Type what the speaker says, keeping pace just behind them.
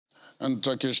And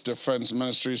Turkish Defense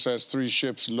Ministry says 3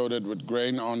 ships loaded with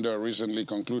grain under a recently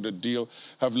concluded deal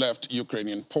have left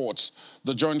Ukrainian ports.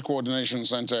 The Joint Coordination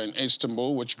Center in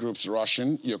Istanbul, which groups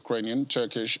Russian, Ukrainian,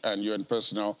 Turkish and UN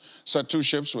personnel, said 2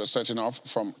 ships were setting off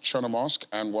from Chormomorsk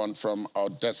and 1 from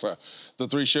Odessa. The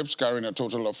 3 ships, carrying a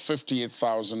total of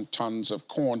 58,000 tons of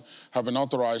corn, have been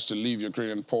authorized to leave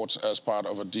Ukrainian ports as part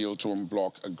of a deal to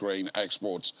unblock grain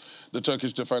exports. The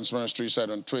Turkish Defense Ministry said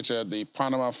on Twitter the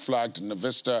Panama-flagged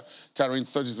Nevista, carrying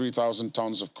 33,000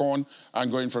 tons of corn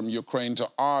and going from Ukraine to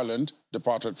Ireland,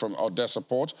 departed from Odessa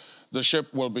port. The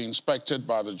ship will be inspected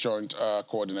by the Joint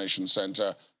Coordination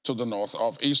Center to the north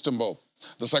of Istanbul.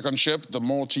 The second ship, the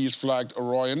Maltese-flagged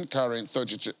Orion, carrying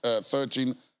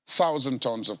 13,000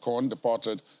 tons of corn,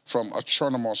 departed from a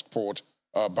Chornomorsk port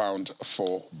bound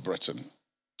for Britain.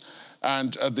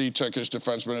 And the Turkish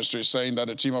Defense Ministry is saying that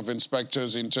a team of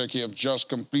inspectors in Turkey have just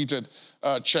completed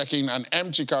checking an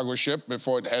empty cargo ship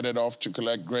before it headed off to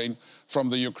collect grain from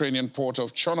the Ukrainian port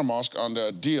of Chornomorsk under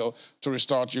a deal to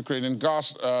restart Ukrainian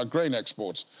grain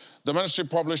exports. The ministry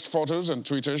published photos and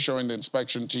Twitter showing the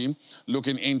inspection team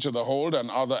looking into the hold and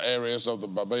other areas of the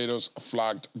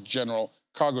Barbados-flagged general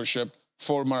cargo ship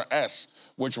Fulmar S,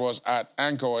 which was at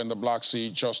anchor in the Black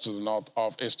Sea just to the north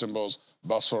of Istanbul's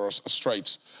Bosphorus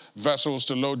Straits. Vessels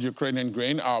to load Ukrainian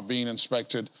grain are being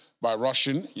inspected by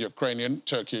Russian, Ukrainian,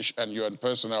 Turkish and UN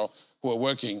personnel who are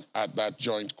working at that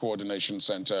joint coordination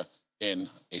center in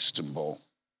Istanbul.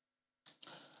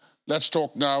 Let's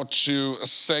talk now to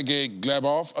Sergei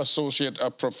Glebov, Associate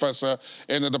Professor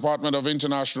in the Department of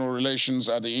International Relations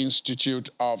at the Institute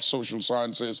of Social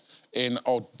Sciences in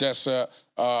Odessa,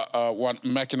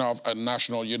 Mekhinov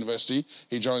National University.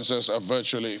 He joins us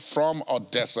virtually from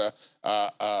Odessa,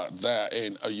 there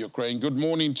in Ukraine. Good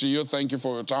morning to you. Thank you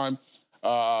for your time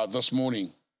this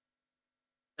morning.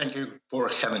 Thank you for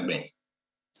having me.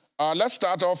 Let's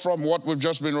start off from what we've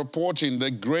just been reporting, the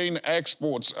grain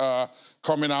exports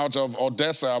coming out of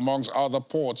Odessa, amongst other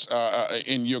ports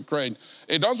in Ukraine.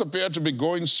 It does appear to be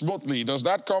going smoothly. Does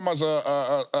that come as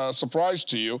a surprise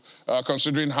to you,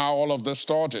 considering how all of this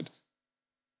started?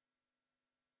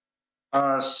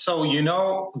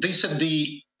 This is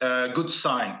the good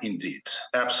sign indeed,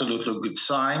 absolutely good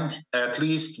sign. At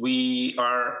least we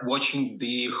are watching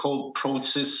the whole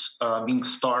process being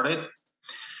started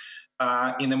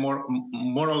in a more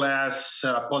or less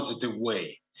positive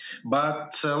way.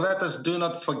 But let us do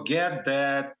not forget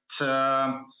that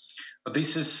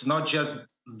this is not just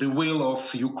the will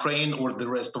of Ukraine or the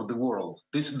rest of the world.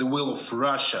 This is the will of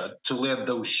Russia to let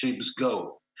those ships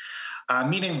go.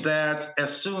 Meaning that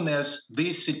as soon as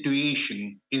this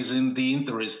situation is in the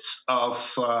interests of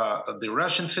the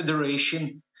Russian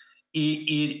Federation,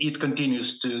 it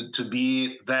continues to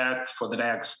be that for the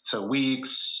next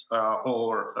weeks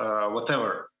or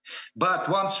whatever. But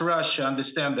once Russia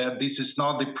understands that this is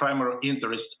not the primary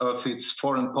interest of its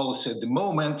foreign policy at the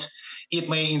moment, it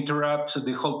may interrupt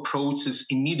the whole process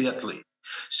immediately.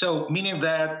 So, meaning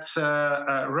that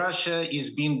Russia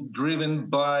is being driven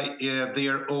by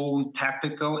their own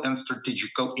tactical and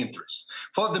strategical interests.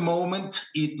 For the moment,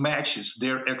 it matches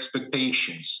their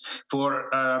expectations for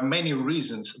many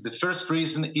reasons. The first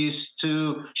reason is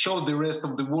to show the rest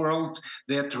of the world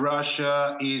that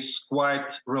Russia is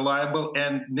quite reliable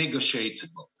and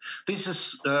negotiable. This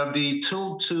is the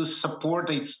tool to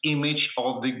support its image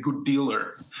of the good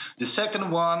dealer. The second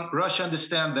one, Russia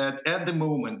understands that at the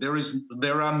moment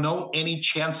there are no any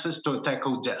chances to attack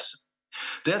Odessa.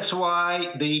 That's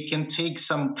why they can take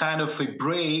some kind of a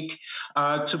break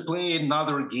to play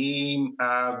another game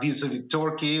vis-a-vis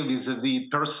Turkey, vis-a-vis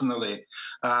personally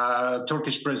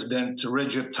Turkish President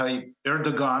Recep Tayyip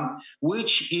Erdogan,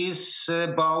 which is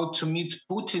about to meet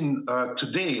Putin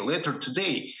later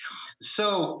today.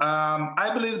 So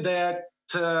I believe that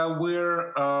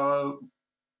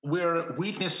we're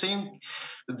witnessing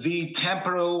the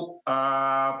temporal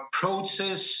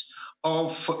process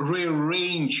of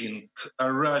rearranging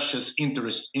Russia's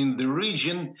interest in the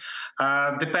region,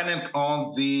 depending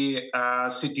on the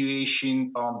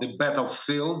situation on the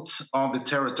battlefield on the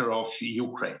territory of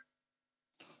Ukraine.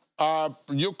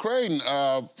 Ukraine,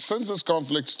 since this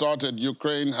conflict started,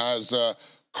 Ukraine has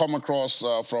come across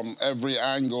from every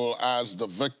angle as the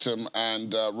victim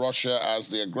and Russia as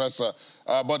the aggressor.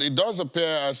 But it does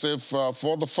appear as if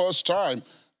for the first time,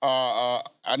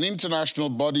 an international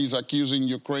body is accusing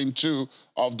Ukraine too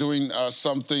of doing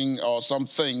something or some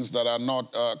things that are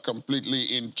not completely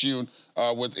in tune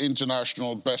with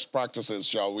international best practices,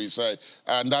 shall we say.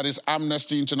 And that is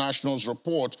Amnesty International's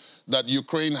report that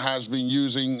Ukraine has been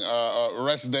using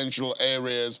residential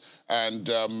areas and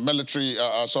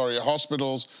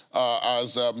hospitals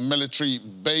as military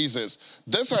bases.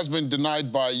 This has been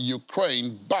denied by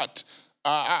Ukraine, but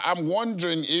I'm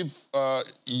wondering if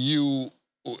you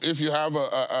have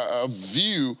a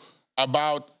view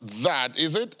about that.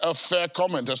 Is it a fair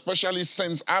comment, especially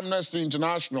since Amnesty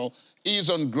International is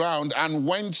on ground and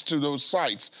went to those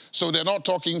sites, so they're not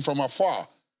talking from afar?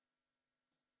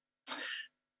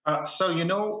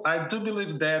 I do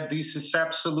believe that this is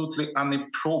absolutely an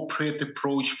appropriate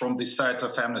approach from the side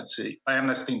of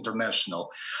Amnesty International.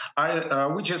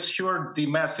 We just heard the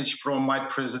message from my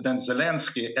President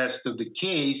Zelensky as to the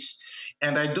case,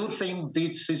 and I do think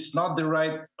this is not the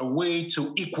right way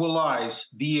to equalize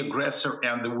the aggressor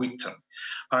and the victim.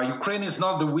 Ukraine is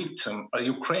not the victim.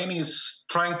 Ukraine is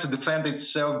trying to defend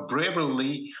itself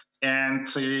bravely, and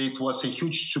it was a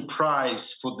huge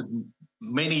surprise for the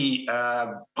many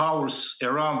powers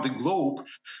around the globe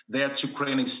that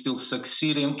Ukraine is still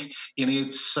succeeding in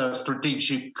its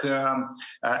strategic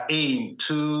aim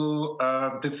to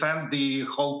defend the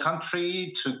whole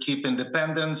country, to keep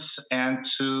independence, and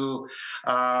to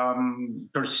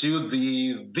pursue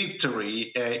the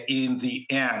victory in the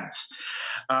end.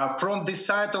 From the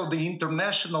side of the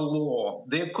international law,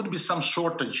 there could be some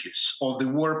shortages of the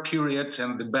war period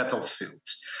and the battlefield.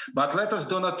 But let us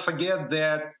do not forget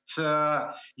that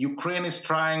Ukraine is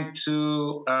trying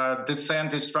to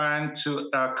defend, is trying to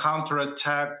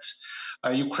counterattack.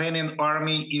 Ukrainian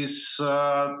army is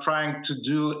trying to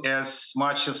do as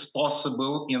much as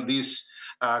possible in this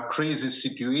crazy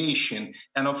situation.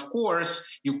 And of course,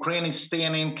 Ukraine is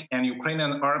standing, and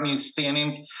Ukrainian army is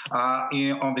standing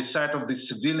on the side of the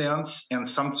civilians, and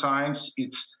sometimes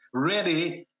it's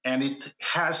ready and it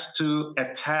has to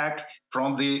attack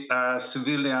from the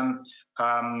civilian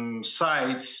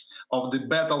sides of the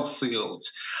battlefield.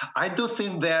 I do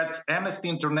think that Amnesty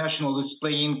International is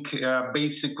playing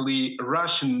basically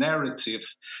Russian narrative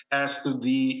as to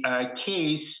the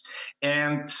case,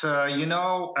 and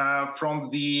from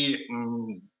the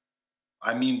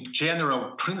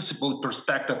general principle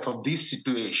perspective of this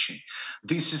situation,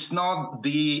 this is not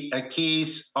the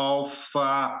case of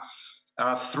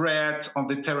threat on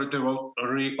the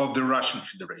territory of the Russian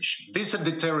Federation. This is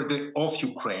the territory of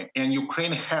Ukraine, and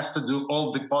Ukraine has to do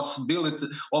all the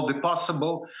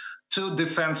possible to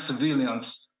defend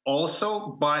civilians,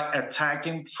 also by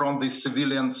attacking from the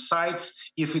civilian sides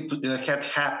if it had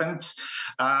happened.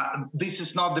 This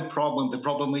is not the problem. The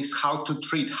problem is how to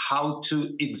treat, how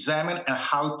to examine, and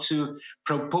how to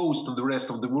propose to the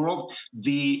rest of the world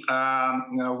the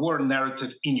war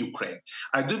narrative in Ukraine.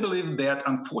 I do believe that,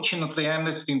 unfortunately,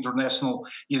 Amnesty International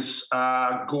is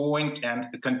going and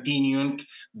continuing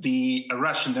the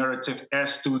Russian narrative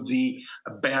as to the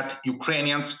bad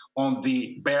Ukrainians on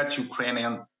the bad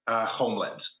Ukrainian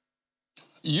homeland.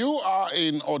 You are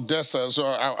in Odessa, so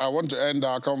I want to end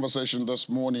our conversation this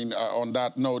morning on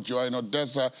that note. You are in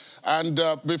Odessa, and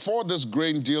before this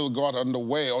grain deal got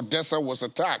underway, Odessa was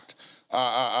attacked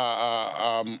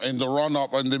in the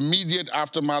run-up, in the immediate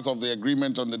aftermath of the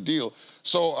agreement on the deal.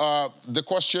 So the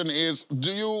question is,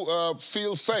 do you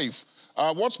feel safe?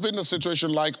 What's been the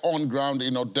situation like on ground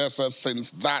in Odessa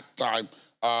since that time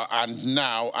and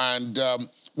now? And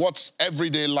what's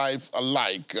everyday life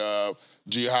like?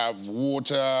 Do you have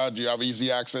water? Do you have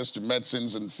easy access to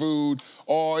medicines and food?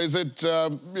 Or is it,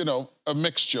 a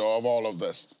mixture of all of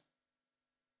this?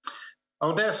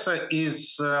 Odessa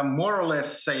is more or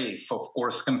less safe, of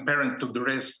course, comparing to the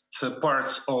rest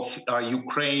parts of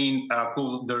Ukraine,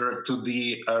 closer to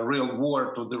the real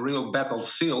war, to the real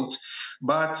battlefield.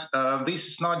 But this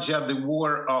is not just the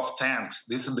war of tanks.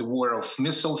 This is the war of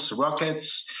missiles,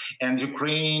 rockets, and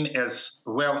Ukraine, as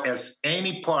well as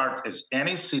any part, as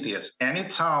any city, as any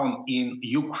town in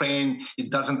Ukraine, it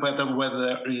doesn't matter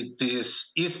whether it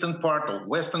is eastern part or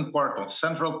western part or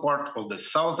central part or the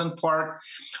southern part,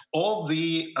 all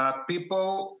the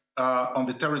people on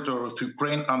the territory of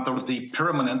Ukraine under the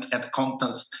permanent and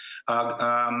constant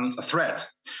threat.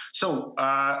 So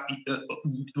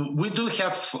we do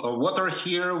have water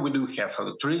here, we do have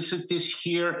electricity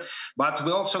here, but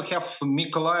we also have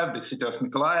Mykolaiv, the city of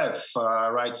Mykolaiv,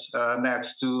 right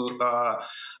next to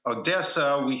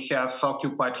Odessa. We have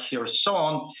occupied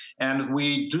Kherson, and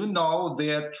we do know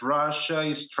that Russia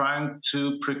is trying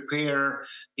to prepare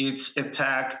its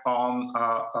attack on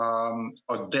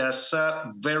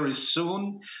Odessa very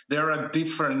soon. There are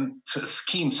different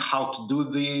schemes how to do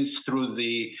this. is through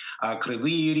the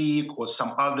Kryvyi Rih or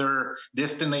some other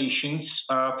destinations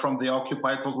from the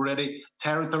occupied already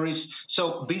territories.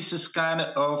 So this is kind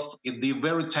of the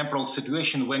very temporal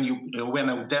situation when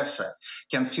Odessa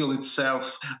can feel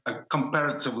itself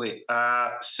comparatively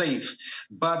safe.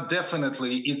 But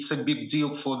definitely, it's a big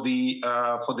deal for the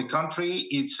country.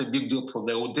 It's a big deal for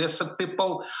the Odessa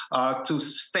people to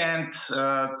stand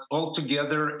all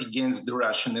together against the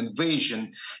Russian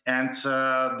invasion. And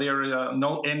there is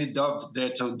no any doubt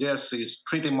that Odessa is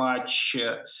pretty much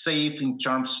safe in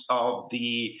terms of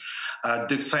the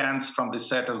defense from the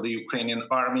side of the Ukrainian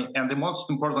army. And the most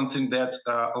important thing that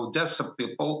Odessa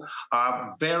people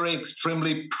are very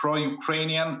extremely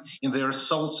pro-Ukrainian in their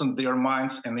souls and their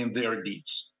minds and in their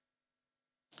deeds.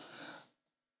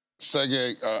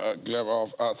 Sergei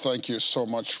Glebov, thank you so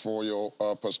much for your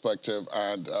perspective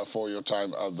and for your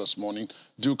time this morning.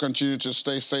 Do continue to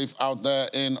stay safe out there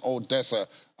in Odessa.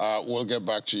 We'll get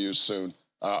back to you soon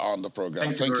on the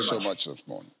program. Thank you so much this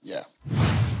morning. Yeah.